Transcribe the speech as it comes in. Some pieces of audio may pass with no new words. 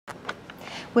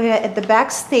We're at the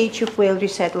backstage of Weill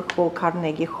Recital Hall,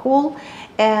 Carnegie Hall,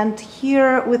 and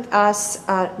here with us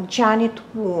Janet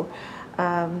Wu,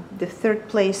 the third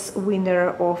place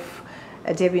winner of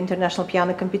a debut international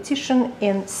piano competition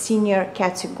in senior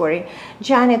category.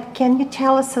 Janet, can you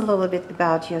tell us a little bit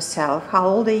about yourself? How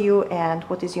old are you and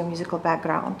what is your musical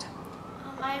background?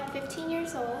 I am 15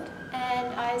 years old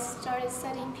and I started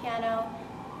studying piano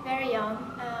very young,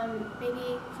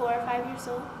 maybe 4 or 5 years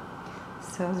old.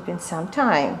 So it's been some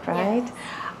time, right? Yes.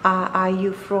 Are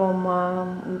you from,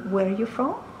 where are you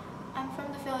from? I'm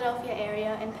from the Philadelphia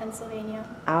area in Pennsylvania.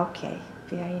 Okay,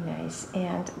 very nice.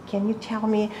 And can you tell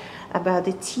me about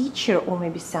the teacher or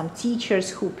maybe some teachers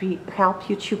who help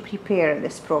you to prepare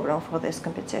this program for this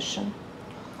competition?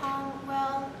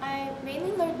 Well, I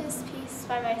mainly learned this piece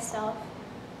by myself,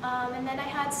 and then I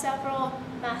had several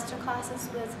master classes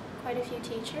with quite a few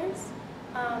teachers.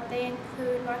 They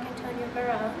include Mark Antonio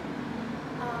Barone,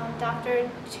 Dr.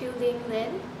 Tu Ling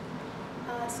Lin,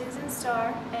 Susan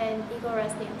Starr, and Igor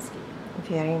Resniansky.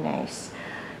 Very nice.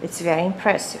 It's very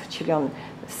impressive to learn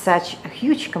such a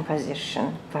huge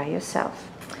composition by yourself.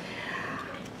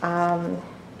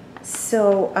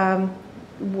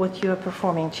 What you are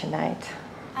performing tonight?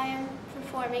 I am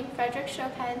performing Frédéric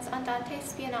Chopin's Andante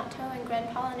Spianato and Grand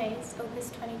Polonaise, Opus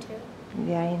 22.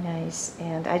 Very nice.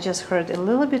 And I just heard a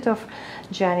little bit of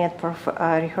Janet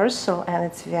rehearsal, and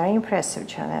it's very impressive,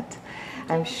 Janet.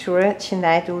 I'm sure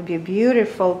tonight will be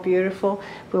beautiful, beautiful.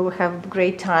 We will have a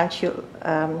great time to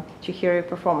hear your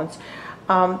performance.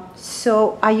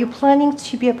 So are you planning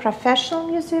to be a professional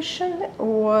musician,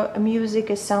 or music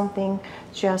is something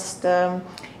just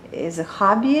is a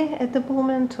hobby at the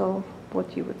moment, or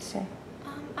what you would say?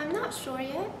 I'm not sure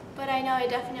yet, but I know I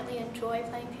definitely enjoy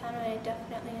playing piano and I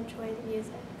definitely enjoy the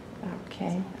music.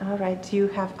 Okay, all right. Do you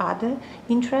have other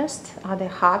interests, other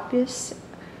hobbies,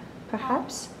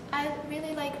 perhaps? I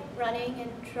really like running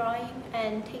and drawing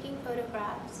and taking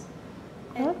photographs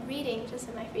and reading just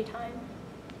in my free time.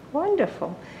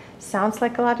 Wonderful. Sounds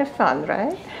like a lot of fun,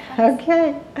 right?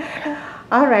 Okay.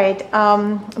 All right.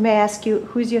 May I ask you,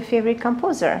 who's your favorite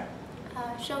composer?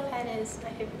 Chopin is my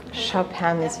favorite composer.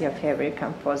 Chopin is your favorite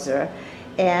composer.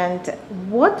 And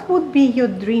what would be your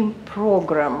dream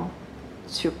program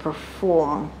to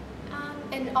perform?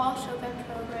 An all Chopin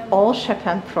program. All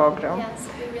Chopin program? Yes,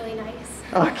 it would be really nice.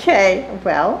 Okay.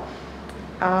 Well,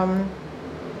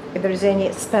 if there's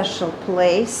any special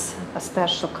place, a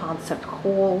special concert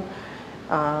hall,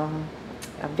 a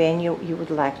venue you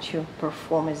would like to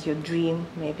perform as your dream,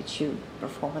 maybe to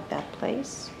perform at that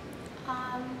place?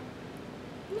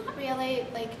 Not really,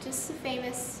 like just the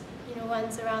famous,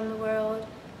 ones around the world,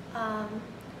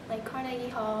 like Carnegie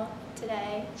Hall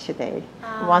today. Today.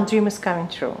 One dream is coming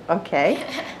true. Okay.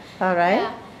 All right.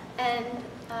 Yeah, and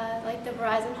like the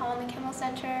Verizon Hall in the Kimmel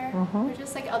Center, or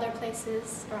just like other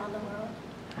places around the world.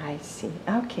 I see.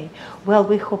 Okay. Well,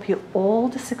 we hope you all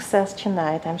the success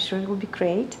tonight. I'm sure it will be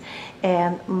great,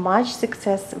 and much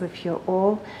success with your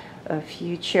all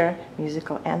future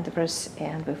musical endeavors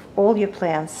and with all your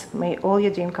plans. May all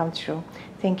your dreams come true.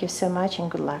 Thank you so much and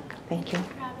good luck. Thank you.